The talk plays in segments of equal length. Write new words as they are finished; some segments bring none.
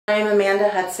I'm Amanda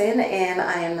Hutson and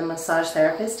I am the massage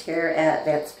therapist here at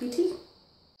Vance PT.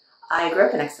 I grew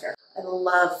up in Exeter. I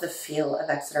love the feel of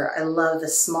Exeter. I love the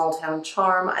small town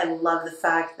charm. I love the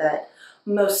fact that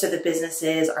most of the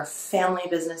businesses are family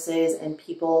businesses and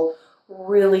people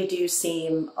really do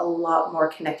seem a lot more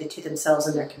connected to themselves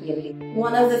and their community.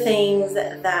 One of the things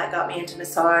that got me into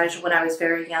massage when I was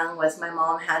very young was my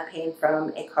mom had pain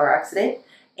from a car accident,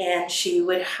 and she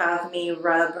would have me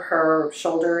rub her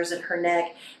shoulders and her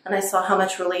neck, and I saw how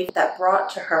much relief that brought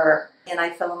to her, and I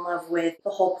fell in love with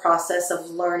the whole process of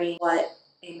learning what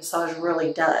a massage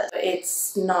really does.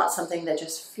 It's not something that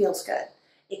just feels good.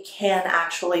 It can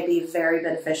actually be very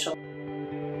beneficial.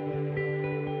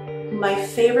 My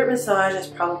favorite massage is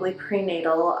probably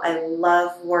prenatal. I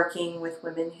love working with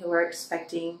women who are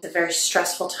expecting a very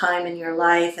stressful time in your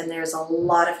life, and there's a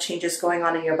lot of changes going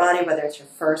on in your body, whether it's your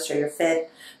first or your fifth.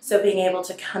 So being able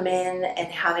to come in and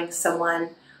having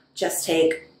someone just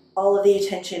take all of the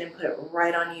attention and put it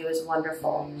right on you is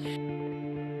wonderful.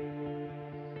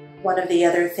 One of the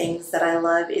other things that I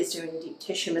love is doing deep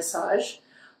tissue massage.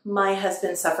 My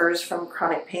husband suffers from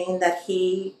chronic pain that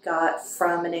he got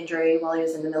from an injury while he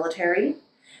was in the military.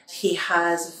 He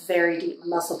has very deep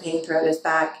muscle pain throughout his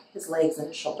back, his legs, and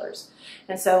his shoulders.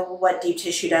 And so what deep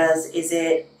tissue does is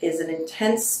it is an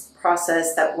intense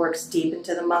process that works deep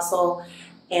into the muscle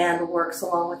and works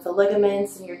along with the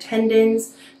ligaments and your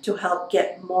tendons to help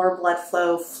get more blood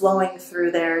flow flowing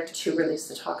through there to release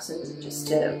the toxins and just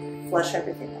to flush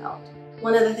everything out.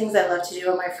 One of the things I love to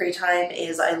do in my free time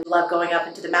is I love going up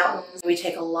into the mountains. We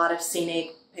take a lot of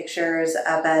scenic pictures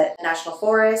up at the National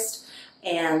Forest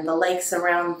and the lakes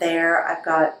around there. I've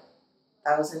got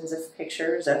thousands of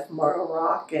pictures of Morro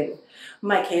Rock and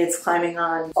my kids climbing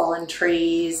on fallen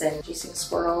trees and chasing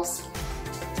squirrels.